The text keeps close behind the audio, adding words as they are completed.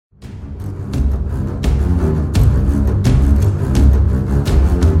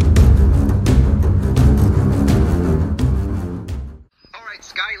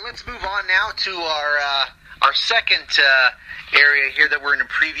now to our second area here that we're going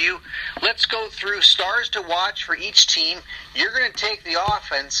to preview. Let's go through stars to watch for each team. You're going to take the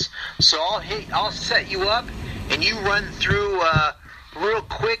offense, so I'll set you up, and you run through real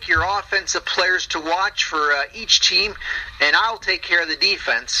quick your offensive players to watch for each team, and I'll take care of the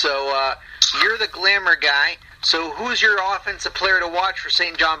defense. So you're the glamour guy. So who's your offensive player to watch for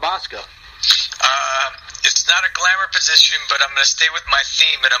St. John Bosco? It's not a glamour position, but I'm going to stay with my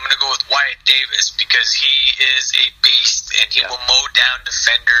theme, and I'm going to go with Wyatt Davis because he is a beast, and he will mow down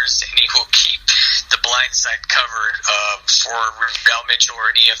defenders, and he will keep the blind side covered for Ravel Mitchell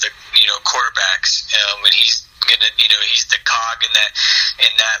or any of the quarterbacks. And he's gonna, he's the cog in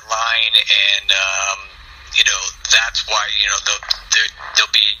that line, and that's why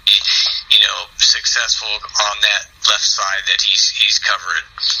they'll be successful on that left side that he's covered.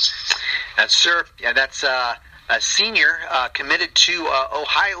 That's that's a senior committed to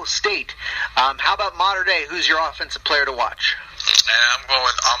Ohio State. How about Mater Dei? Who's your offensive player to watch? I'm going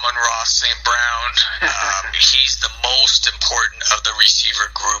with Amon-Ra St. Brown. He's the most important of the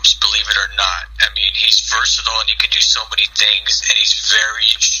receiver groups, believe it or not. I mean, he's versatile and he can do so many things, and he's very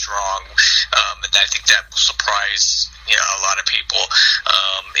strong. And I think that will surprise a lot of people.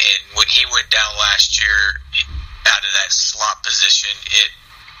 And when he went down last year out of that slot position, it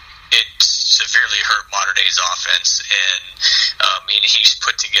severely hurt Mater Dei's offense, and he's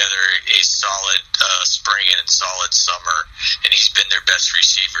put together a solid spring and a solid summer, and he's been their best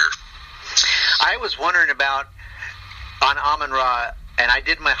receiver. I was wondering about on Amon-Ra, and I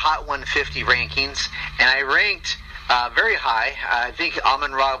did my Hot 150 rankings, and I ranked very high. I think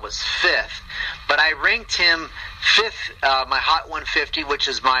Amon-Ra was 5th, but I ranked him 5th, my Hot 150, which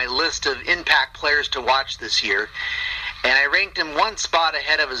is my list of impact players to watch this year. And I ranked him one spot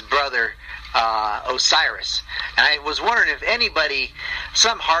ahead of his brother, Osiris. And I was wondering if anybody,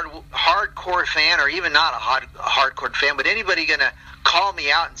 some hardcore fan, or even not a hardcore fan, but anybody going to call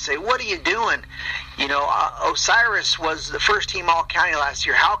me out and say, what are you doing? Osiris was the first team All-County last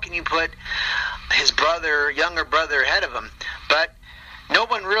year. How can you put his younger brother ahead of him? But no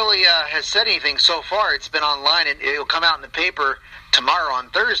one really has said anything so far. It's been online, and it'll come out in the paper tomorrow on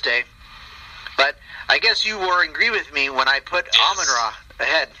Thursday. But I guess you were agree with me when I put Amon-Ra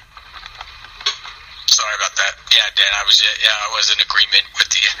ahead. Sorry about that. Yeah, Dan, I was in agreement with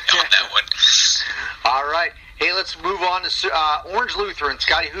you on that one. All right. Hey, let's move on to Orange Lutheran.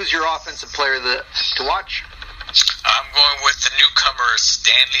 Scotty, who's your offensive player to watch? I'm going with the newcomer,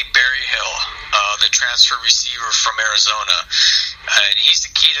 Stanley Berryhill, the transfer receiver from Arizona. And he's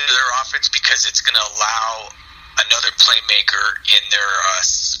the key to their offense because it's going to allow another playmaker in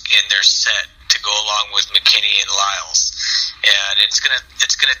their set to go along with McKinney and Lyles, and it's gonna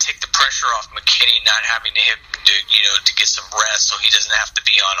take the pressure off McKinney not having to get some rest, so he doesn't have to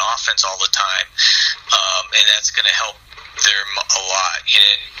be on offense all the time, and that's gonna help them a lot.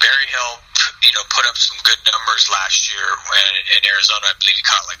 And Berryhill, put up some good numbers last year in Arizona. I believe he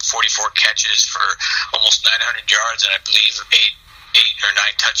caught like 44 catches for almost 900 yards, and I believe eight or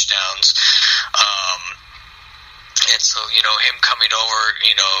 9 touchdowns. And so, him coming over,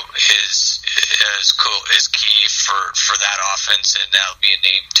 is key for that offense, and that'll be a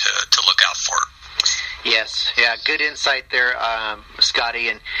name to look out for. Yes, yeah, good insight there, Scotty.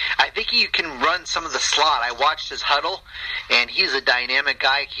 And I think you can run some of the slot. I watched his huddle, and he's a dynamic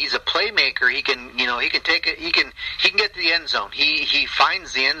guy. He's a playmaker. He can, he can take it. He can get to the end zone. He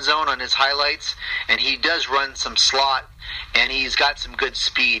finds the end zone on his highlights, and he does run some slot. And he's got some good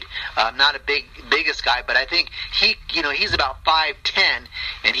speed. Not a biggest guy, but I think he's about 5'10",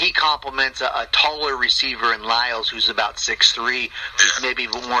 and he complements a taller receiver in Lyles, who's about 6'3", who's maybe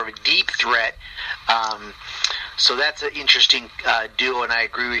more of a deep threat. So that's an interesting duo, and I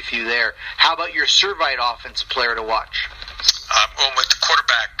agree with you there. How about your Servite offensive player to watch? I'm going with the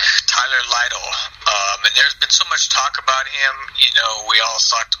quarterback, Tyler Lytle. And there's been so much talk about him. We all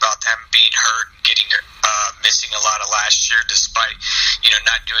talked about him being hurt, missing a lot of last year, despite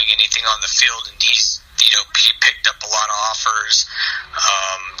not doing anything on the field. And he picked up a lot of offers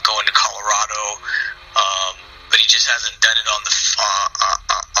going to Colorado, but he just hasn't done it on the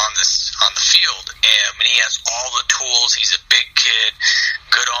field. And when he has all the tools, he's a big kid,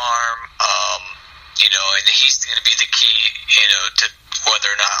 good arm. And he's going to be the key, to whether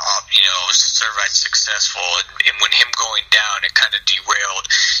or not, Servite's successful. And when him going down, it kind of derailed.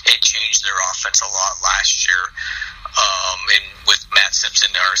 It changed their offense a lot last year. And with Matt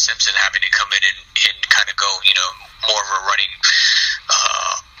Simpson having to come in and kind of go, more of a running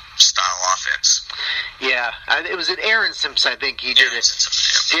style offense. Yeah, it was at Aaron Simpson, I think he did it.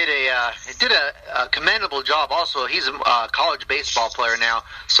 did a commendable job. Also, he's a college baseball player now,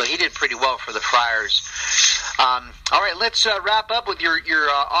 so he did pretty well for the Friars. All right, let's wrap up with your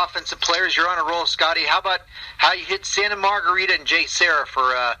offensive players. You're on a roll, Scotty. How about how you hit Santa Margarita and Jay Serra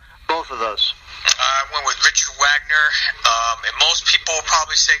for both of those? I went with Richard Wagner, and most people will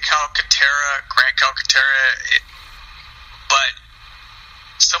probably say Grant Calcaterra, but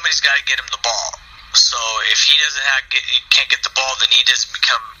somebody's got to get him the ball. So if he can't get the ball, then he doesn't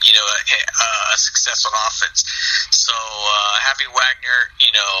become, a success on offense. So having Wagner,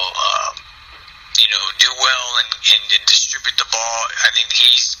 do well and distribute the ball, I think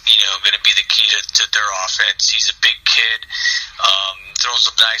he's, going to be the key to their offense. He's a big kid, throws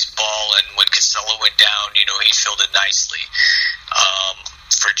a nice ball, and when Casella went down, he filled it nicely.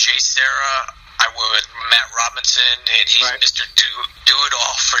 For Jay Serra, I went with Matt Robinson, and he's right. Mr. Do It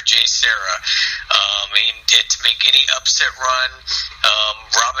All for Jay Serra. And to make any upset run,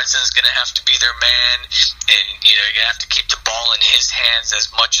 Robinson's going to have to be their man, and you're going to have to keep the ball in his hands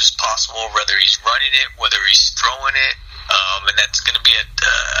as much as possible, whether he's running it, whether he's throwing it, and that's going to be an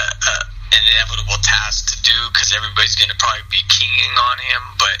inevitable task to do because everybody's going to probably be keying on him,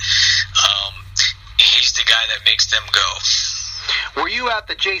 but he's the guy that makes them go. Were you at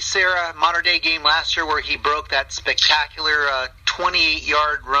the Jay Serra Mater Dei game last year where he broke that spectacular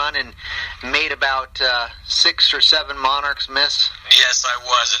 28-yard run and made about 6 or 7 Monarchs miss? Yes, I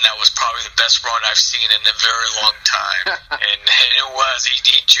was, and that was probably the best run I've seen in a very long time. and it was. He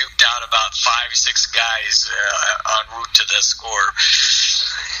juked out about 5-6 guys en route to the score.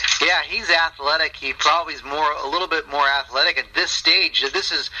 Yeah, he's athletic. He probably is a little bit more athletic at this stage.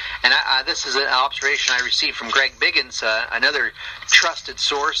 This is an observation I received from Greg Biggins, another trusted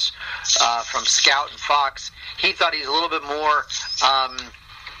source from Scout and Fox. He thought he's a little bit more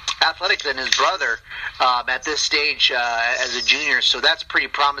athletic than his brother at this stage as a junior. So that's pretty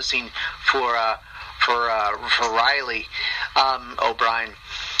promising for Riley O'Brien.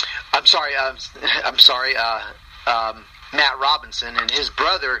 I'm sorry. Matt Robinson, and his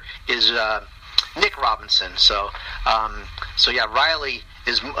brother is Nick Robinson. So yeah, Riley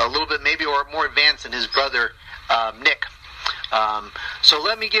is a little bit maybe or more advanced than his brother Nick. So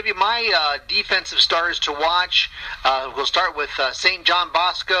let me give you my defensive stars to watch. We'll start with St. John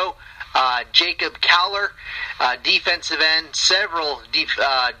Bosco, Jacob Cowler, defensive end, several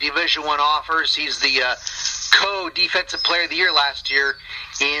Division I offers. He's the co-defensive player of the year last year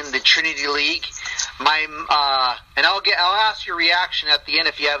in the Trinity League. And I'll ask your reaction at the end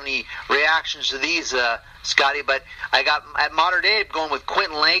if you have any reactions to these, Scotty. But I got at Mater Dei going with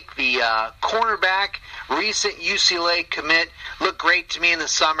Quentin Lake, the cornerback, recent UCLA commit. Looked great to me in the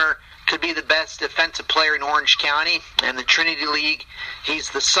summer. Could be the best defensive player in Orange County and the Trinity League. He's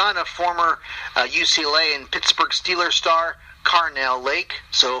the son of former UCLA and Pittsburgh Steelers star Carnell Lake.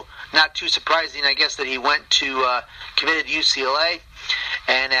 So not too surprising, I guess, that he went to committed to UCLA.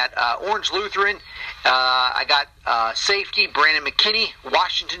 And at Orange Lutheran, I got safety Brandon McKinney,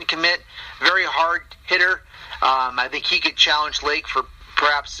 Washington commit, very hard hitter. I think he could challenge Lake for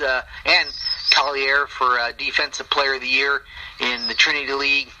perhaps and Collier for Defensive Player of the Year in the Trinity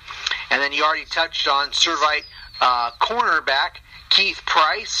League. And then you already touched on Servite cornerback Keith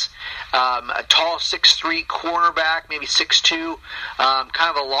Price, a tall 6'3" cornerback, maybe 6'2", kind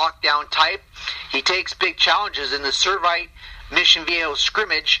of a lockdown type. He takes big challenges in the Servite Mission Viejo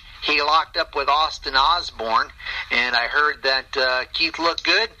scrimmage. He locked up with Austin Osborne, and I heard that Keith looked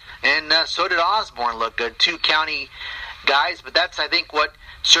good, and so did Osborne look good. 2 county guys, but that's, I think, what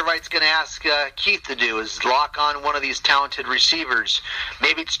Servite's going to ask Keith to do, is lock on one of these talented receivers.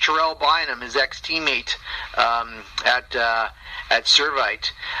 Maybe it's Terrell Bynum, his ex-teammate at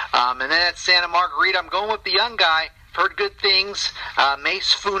Servite. And then at Santa Margarita, I'm going with the young guy. Heard good things.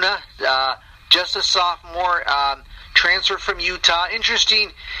 Mace Funa, just a sophomore, transfer from Utah. Interesting,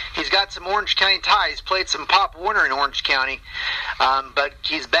 he's got some Orange County ties. Played some Pop Warner in Orange County. But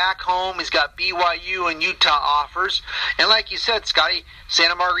he's back home. He's got BYU and Utah offers. And like you said, Scotty,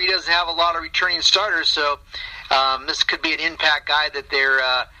 Santa Margarita doesn't have a lot of returning starters, so this could be an impact guy that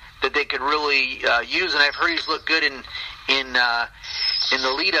they could really use. And I've heard he's looked good in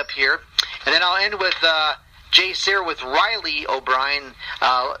the lead up here. And then I'll end with Jay Serra with Riley O'Brien.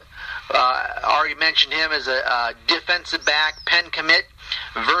 Already mentioned him as a defensive back, Penn commit,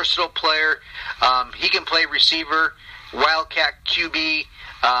 versatile player. He can play receiver, wildcat QB,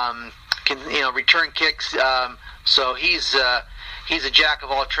 can return kicks. So he's a jack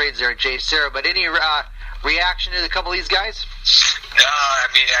of all trades there at Jay Serra. But any reaction to a couple of these guys? No, I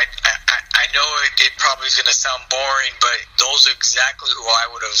mean, I know it probably is going to sound boring, but those are exactly who I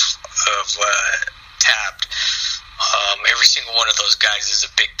would have tapped. Every single one of those guys is a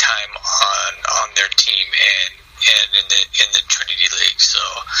big time on their team and in the Trinity League. So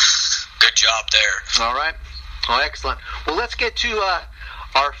good job there. All right. Well, excellent. Well, let's get to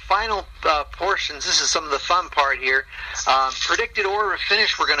our final portions. This is some of the fun part here. Predicted order of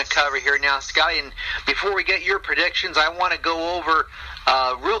finish we're going to cover here now, Scotty. And before we get your predictions, I want to go over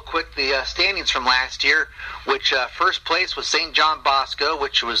real quick the standings from last year, which first place was St. John Bosco,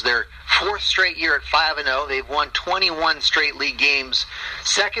 which was their fourth straight year at 5-0. They've won 21 straight league games.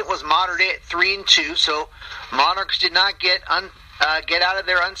 Second was Mater Dei at 3-2. So Monarchs did not get out of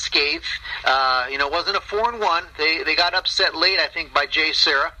there unscathed. It wasn't a 4-1. They got upset late, I think, by Jay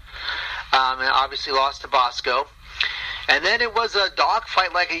Serra, and obviously lost to Bosco. And then it was a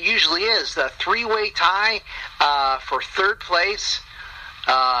dogfight like it usually is. The three-way tie for third place.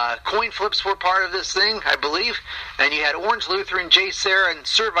 Coin flips were part of this thing, I believe. And you had Orange Lutheran, Jay Serra, and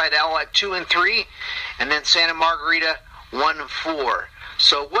Servite all at 2 and 3, and then Santa Margarita 1 and 4.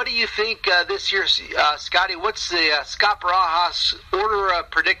 So what do you think this year, Scotty? What's the Scott Barajas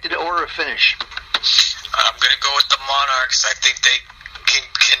predicted order of finish? I'm going to go with the Monarchs. I think they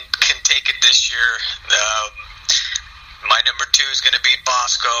can take it this year. My number 2 is going to be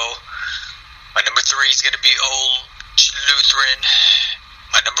Bosco. My number 3 is going to be Old Lutheran.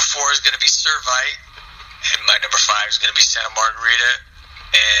 My number 4 is going to be Servite. And my number 5 is going to be Santa Margarita.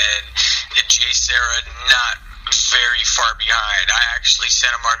 And Jay Serra not very far behind.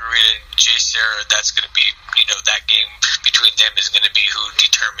 Santa Margarita and Jay Serra, that's going to be, that game between them is going to be who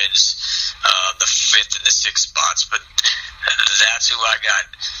determines the 5th and the 6th spots. But that's who I got.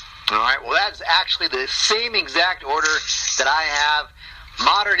 All right. Well, that's actually the same exact order that I have.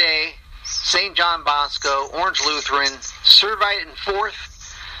 Mater Dei, St. John Bosco, Orange Lutheran, Servite in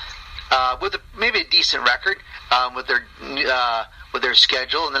 4th, with maybe a decent record with their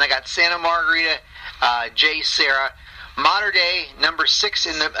schedule, and then I got Santa Margarita, Jay Serra, Mater Dei number 6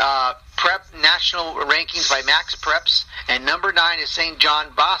 in the prep national rankings by Max Preps, and number 9 is St.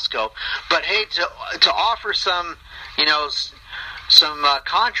 John Bosco. But hey, to offer some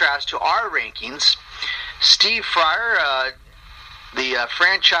contrast to our rankings, Steve Fryer, the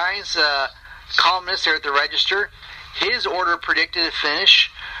franchise columnist there at the Register, his order predicted to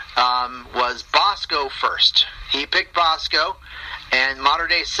finish was Bosco first. He picked Bosco and Mater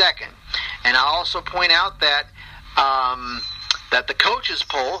Dei second. And I'll also point out that that the coaches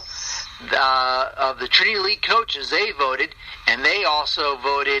poll of the Trinity League coaches, they voted, and they also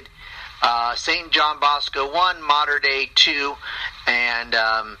voted St. John Bosco 1, Mater Dei 2, and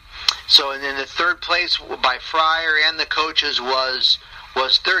then the third place by Fryer and the coaches was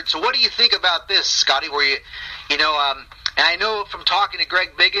third. So what do you think about this, Scotty? Where and I know from talking to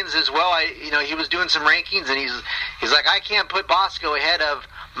Greg Biggins as well, he was doing some rankings, and he's like, I can't put Bosco ahead of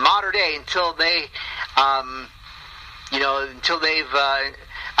Mater Dei until they've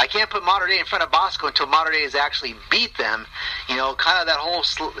I can't put Mater Dei in front of Bosco until Mater Dei has actually beat them. Kind of that whole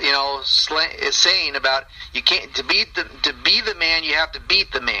saying about you can't to be the man, you have to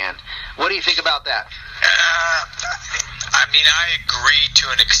beat the man. What do you think about that? I agree to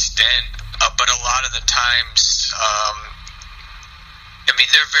an extent, but a lot of the times,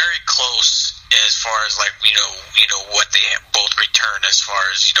 they're very close as far as what they have both return as far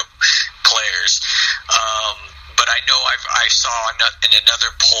as players. But I know I saw in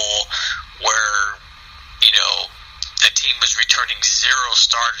another poll where the team was returning 0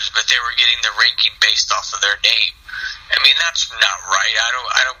 starters, but they were getting the ranking based off of their name. That's not right.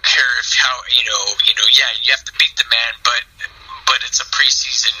 I don't care if you have to beat the man, but it's a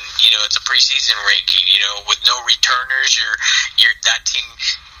preseason, it's a preseason ranking, with no returners, that team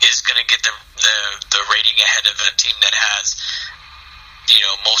is going to get the rating ahead of a team that has,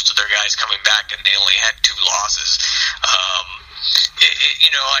 most of their guys coming back and they only had 2 losses.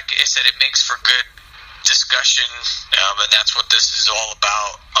 Like I said, it makes for good discussion, and that's what this is all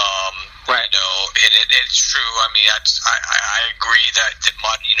about. Right. And it's true. I agree that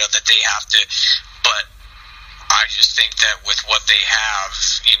that they have to, but I just think that with what they have,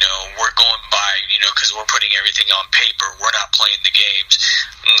 we're going by, because we're putting everything on paper. We're not playing the games.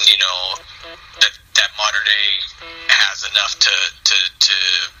 That Mater Dei has enough to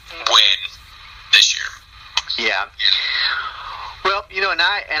win this year. Yeah. Well, and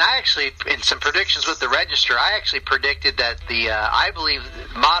I actually, in some predictions with the Register, I actually predicted that I believe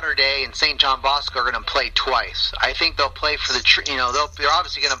Mater Dei and St. John Bosco are going to play twice. I think they'll play for they're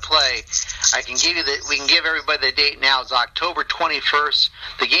obviously going to play. We can give everybody the date now. It's October 21st.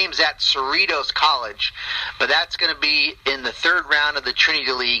 The game's at Cerritos College, but that's going to be in the third round of the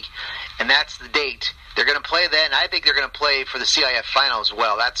Trinity League, and that's the date. They're going to play then. I think they're going to play for the CIF final as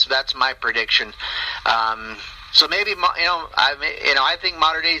well. That's my prediction. So maybe I think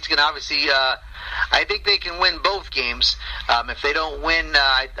Mater Dei is going to obviously. I think they can win both games. If they don't win,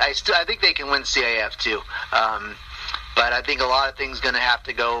 I think they can win CIF too. But I think a lot of things going to have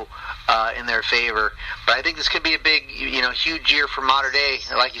to go in their favor. But I think this could be a big, huge year for Mater Dei.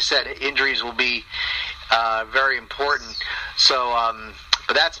 Like you said, injuries will be very important. So,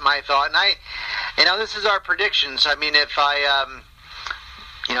 but that's my thought. And this is our predictions. I mean, if I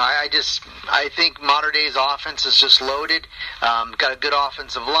think Mater Dei's offense is just loaded. Got a good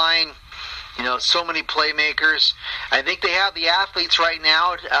offensive line. So many playmakers. I think they have the athletes right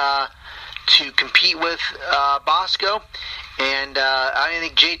now to compete with Bosco, and I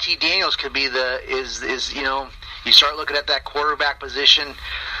think JT Daniels could be you start looking at that quarterback position.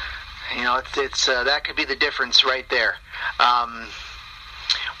 It's that could be the difference right there.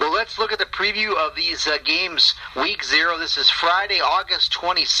 Well, let's look at the preview of these games. Week 0. This is Friday, August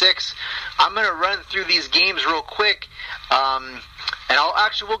 26th. I'm going to run through these games real quick, and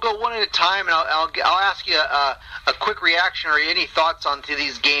we'll go one at a time, and I'll ask you a quick reaction or any thoughts onto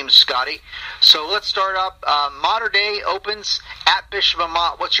these games, Scotty. So let's start up. Mater Dei opens at Bishop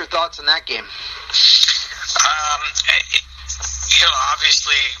Amat. What's your thoughts on that game?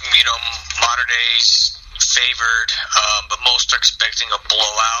 Obviously, Mater Dei's favored, but most are expecting a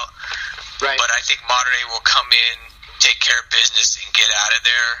blowout. Right. But I think Mater Dei will come in, take care of business, and get out of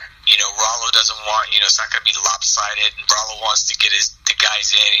there. Rollo doesn't want, it's not going to be lopsided. Rollo wants to get the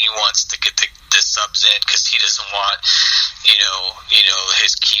guys in. He wants to get the subs in because he doesn't want,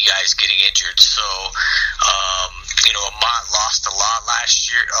 his key guys getting injured. So, Amat lost a lot last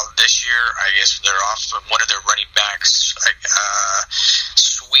year. This year, I guess they're off one of their running backs,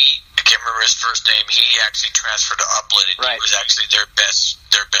 Sweet. I can't remember his first name. He actually transferred to Upland, and right. He was actually their best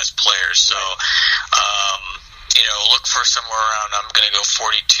player. So, look for somewhere around, I'm going to go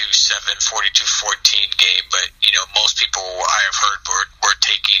 42-7, 42-14 game. But, most people I have heard were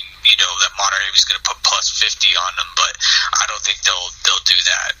taking, that Mater Dei was going to put plus 50 on them. But I don't think they'll do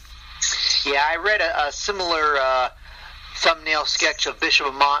that. Yeah, I read a similar thumbnail sketch of Bishop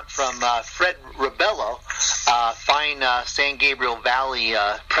Amat from Fred Rebello, fine San Gabriel Valley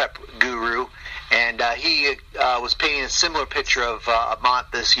prep guru. And he was painting a similar picture of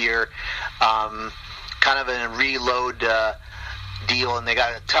Amat this year. Kind of a reload deal, and they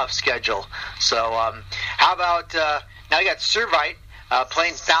got a tough schedule. So how about now you got Servite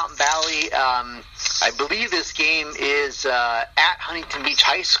playing Fountain Valley. I believe this game is at Huntington Beach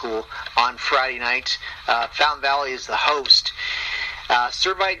High School on Friday night. Fountain Valley is the host.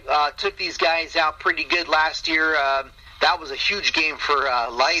 Servite took these guys out pretty good last year. That was a huge game for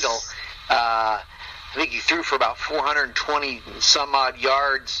Lytle. I think he threw for about 420 some odd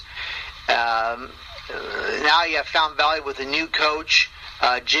yards. Now you have Fountain Valley with a new coach,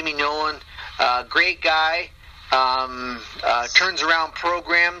 Jimmy Nolan. Great guy. Turns around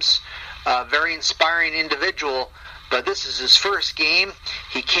programs. Very inspiring individual. But this is his first game.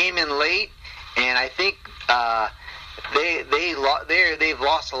 He came in late, and I think they've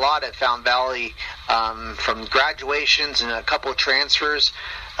lost a lot at Fountain Valley from graduations and a couple of transfers.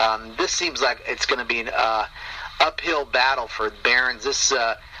 This seems like it's going to be an uphill battle for the Barons. This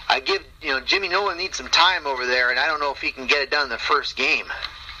I give Jimmy Nolan needs some time over there, and I don't know if he can get it done in the first game.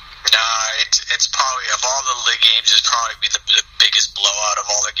 No, it's probably, of all the league games, it's probably be the biggest blowout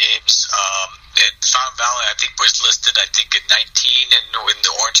of all the games. Fountain Valley, I think, was listed, at 19 in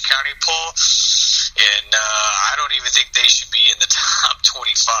the Orange County poll, and I don't even think they should be in the top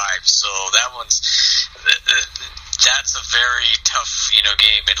 25. So that's a very tough,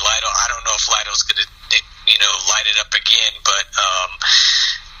 game. And Lytle, I don't know if Lytle's going to, light it up again, but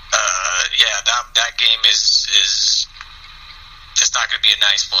that game is it's not going to be a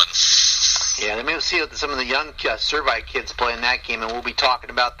nice one. Yeah, let me see what some of the young Servite kids play in that game, and we'll be talking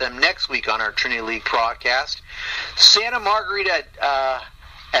about them next week on our Trinity League broadcast. Santa Margarita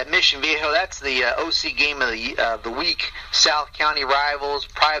at Mission Viejo, that's the OC game of the week. South County rivals,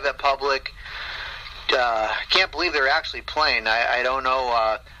 private, public. Can't believe they're actually playing. I don't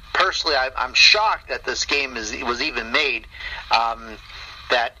know. Personally, I'm shocked that this game was even made.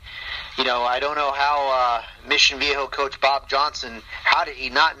 I don't know how Mission Viejo coach Bob Johnson, how did he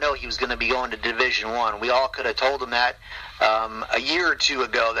not know he was going to be going to Division I? We all could have told him that a year or two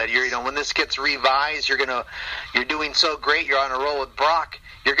ago, that when this gets revised, you're doing so great, you're on a roll with Brock,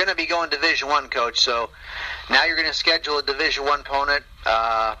 you're going to be going Division I, coach. So now you're going to schedule a Division I opponent,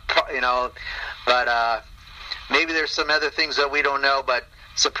 but maybe there's some other things that we don't know. But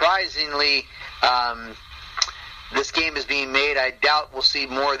surprisingly, this game is being made. I doubt we'll see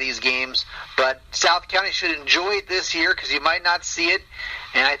more of these games, but South County should enjoy it this year because you might not see it.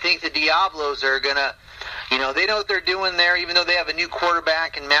 And I think the Diablos are going to, They know what they're doing there, even though they have a new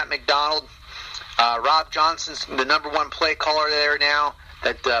quarterback in Matt McDonald. Rob Johnson's the number one play caller there now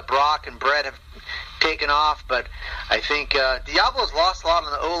that Brock and Brett have taken off. But I think Diablo's lost a lot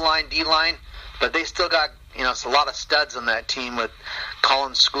on the O-line, D-line, but they still got a lot of studs on that team with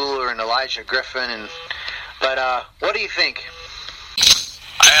Colin Schooler and Elijah Griffin. But what do you think?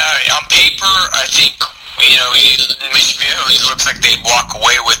 On paper, I think Michigan looks like they'd walk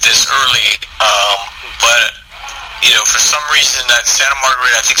away with this early, but for some reason that Santa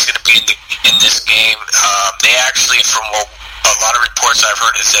Margarita I think is going to be in this game. They actually, from a lot of reports I've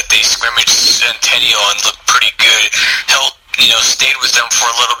heard, is that they scrimmaged Centennial and looked pretty good. Held, stayed with them for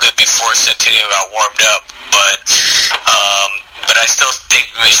a little bit before Centennial got warmed up, but I still think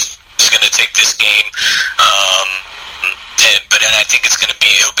Michigan's going to take this game. But then I think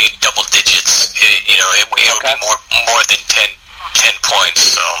it'll be double digits. It'll be more than 10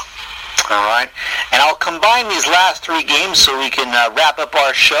 points. So. All right, and I'll combine these last three games so we can wrap up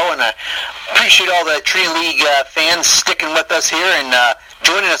our show. And I appreciate all the Tree League fans sticking with us here and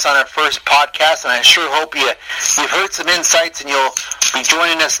joining us on our first podcast. And I sure hope you've heard some insights and you'll be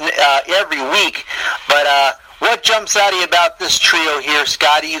joining us every week. But what jumps out at you about this trio here,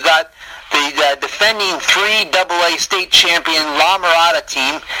 Scotty? You got the defending 3AA state champion La Mirada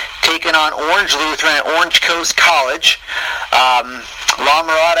team taking on Orange Lutheran at Orange Coast College. La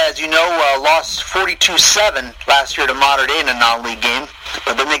Mirada, as you know, lost 42-7 last year to Mater Dei in a non-league game,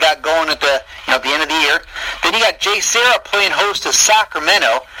 but then they got going at the end of the year. Then you got J. Sarah playing host to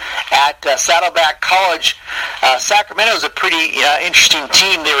Sacramento at Saddleback College. Sacramento is a pretty interesting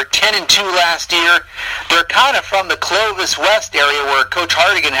team. They were 10-2 last year. They're kind of from the Clovis West area where Coach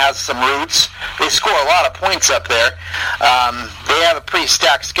Hardigan has some roots. They score a lot of points up there. They have a pretty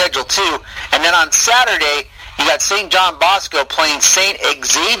stacked schedule too. And then on Saturday, you got St. John Bosco playing St.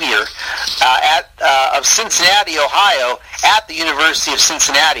 Xavier of Cincinnati, Ohio, at the University of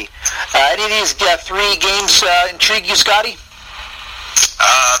Cincinnati. Any of these three games intrigue you, Scotty?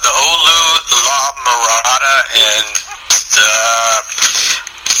 The Olu, La Mirada, and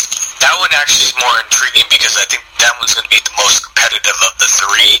that one actually is more intriguing because I think that one's going to be the most competitive of the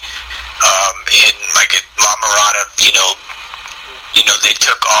three. In La Mirada, they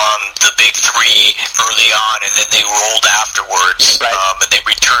took on the big three early on, and then they rolled afterwards. Right. And they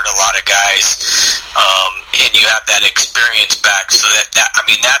returned a lot of guys, and you have that experience back. So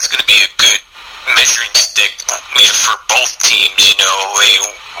that's going to be a good measuring stick for both teams.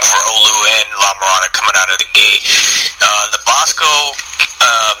 For Olu and La Mirada coming out of the gate. The Bosco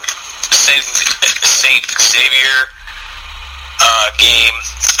St. Xavier game.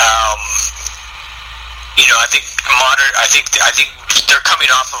 I think they're coming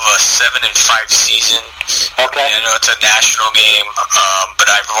off of a 7-5 season. Okay. I know it's a national game, but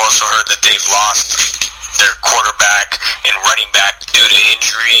I've also heard that they've lost their quarterback and running back due to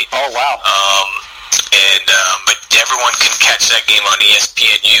injury. Oh wow. But everyone can catch that game on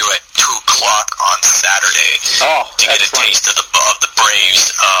ESPNU at 2:00 on Saturday to get a taste of the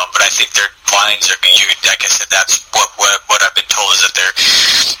Braves. But I think their lines are, like I said, that's what I've been told is that they're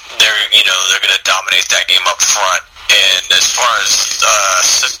going to dominate that game up front. And as far as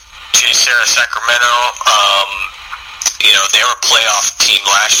J. Sarah Sacramento, they were a playoff team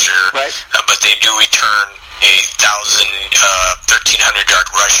last year, right. But they do return a 1,300-yard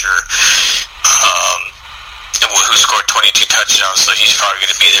rusher who scored 22 touchdowns, so he's probably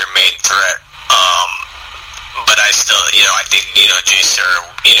going to be their main threat. But I still, I think, J. Sarah,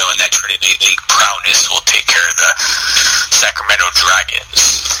 and that Trinity League prowess will take care of the Sacramento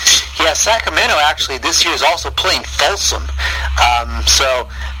Dragons. Yeah, Sacramento actually this year is also playing Folsom, so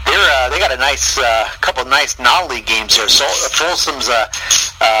they got a nice couple nice non-league games there. So Folsom's a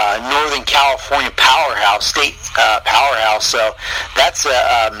Northern California powerhouse, state powerhouse. So that's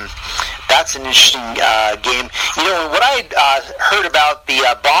an interesting game. What I heard about the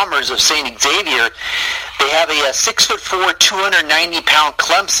Bombers of St. Xavier, they have a 6'4", 290-pound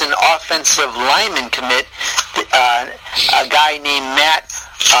Clemson offensive lineman commit, a guy named Matt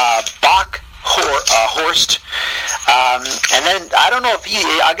Bockhorst. And then I don't know if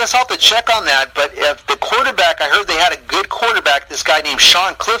I guess I'll have to check on that, but if the quarterback, I heard they had a good quarterback, this guy named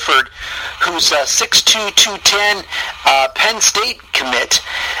Sean Clifford, who's 6'2", 210, Penn State commit.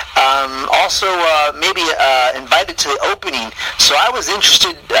 Also maybe invited to the opening. So I was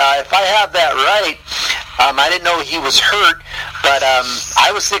interested, if I have that right, I didn't know he was hurt, but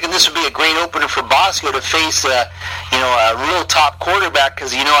I was thinking this would be a great opener for Bosco to face a real top quarterback,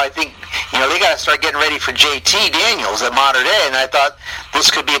 because I think they got to start getting ready for JT Daniels at Mater Dei, and I thought this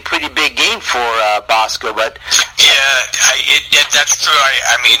could be a pretty big game for Bosco. But yeah, that's true.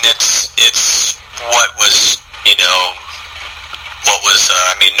 I mean, it's what was,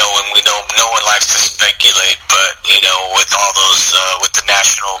 no one likes to speculate, but, with all those, with the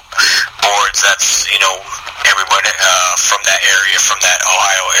national boards, that's, everyone from that area, from that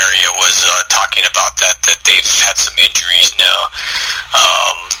Ohio area was talking about that they've had some injuries now.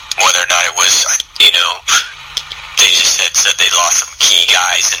 Whether or not it was, they just said they lost some key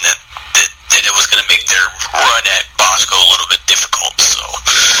guys, and that it was going to make their run at Bosco a little bit difficult. So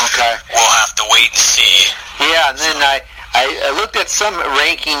we'll have to wait and see. Yeah, and then I looked at some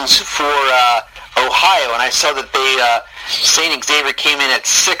rankings for Ohio, and I saw that St. Xavier came in at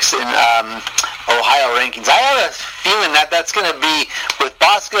 6 in Ohio rankings. I have a feeling that that's going to be with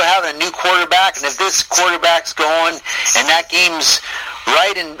Bosco having a new quarterback, and if this quarterback's going, and that game's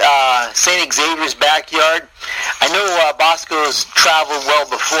right in St. Xavier's backyard. I know Bosco's traveled well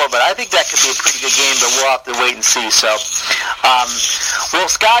before, but I think that could be a pretty good game, but we'll have to wait and see. So, well,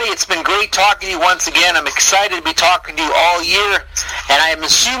 Scotty, it's been great talking to you once again. I'm excited to be talking to you all year, and I am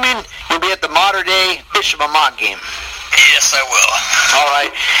assuming you'll be at the Mater Dei Bishop Amat game. Yes, I will. All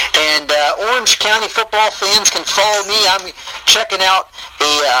right. And Orange County football fans can follow me. I'm checking out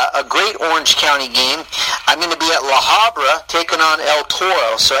a great Orange County game. I'm going to be at La Habra taking on El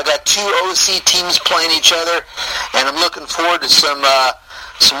Toro. So I got 2 OC teams playing each other, and I'm looking forward to some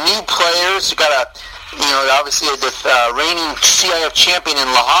new players. We got obviously the reigning CIF champion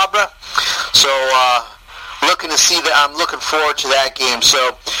in La Habra. So looking to see that. I'm looking forward to that game.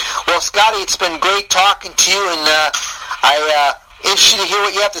 So, well, Scotty, it's been great talking to you, and I'm interested to hear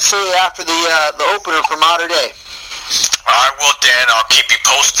what you have to say after the opener for Mater Dei. I will, Dan. I'll keep you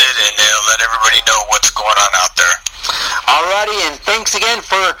posted and let everybody know what's going on out there. Alrighty, and thanks again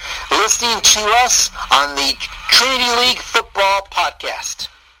for listening to us on the Trinity League Football Podcast.